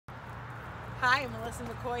Hi, Melissa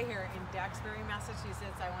McCoy here in Duxbury,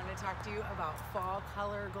 Massachusetts. I want to talk to you about fall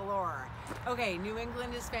color galore. Okay, New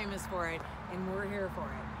England is famous for it, and we're here for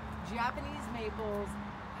it. Japanese maples,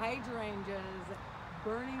 hydrangeas,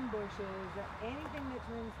 burning bushes, anything that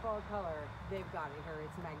turns fall color, they've got it here.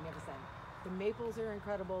 It's magnificent. The maples are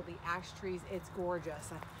incredible. The ash trees, it's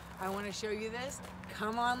gorgeous. I want to show you this.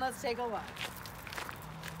 Come on, let's take a look.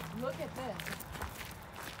 Look at this.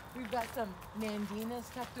 We've got some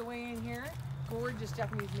mandinas tucked away in here. Gorgeous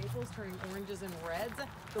Japanese maples turning oranges and reds.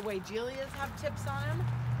 The way Gilias have tips on them,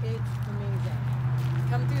 it's amazing.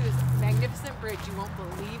 Come through this magnificent bridge, you won't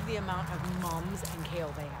believe the amount of mums and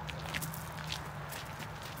kale they have.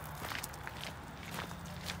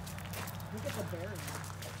 Look at the berries.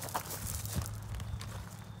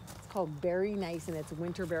 It's called Berry Nice and it's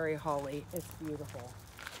winterberry holly. It's beautiful.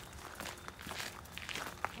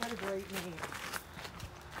 What a great name.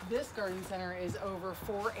 This garden center is over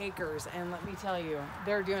 4 acres, and let me tell you,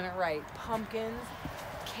 they're doing it right. Pumpkins,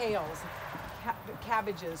 kales,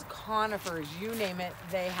 cabbages, conifers, you name it,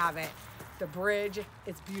 they have it. The bridge,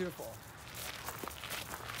 it's beautiful.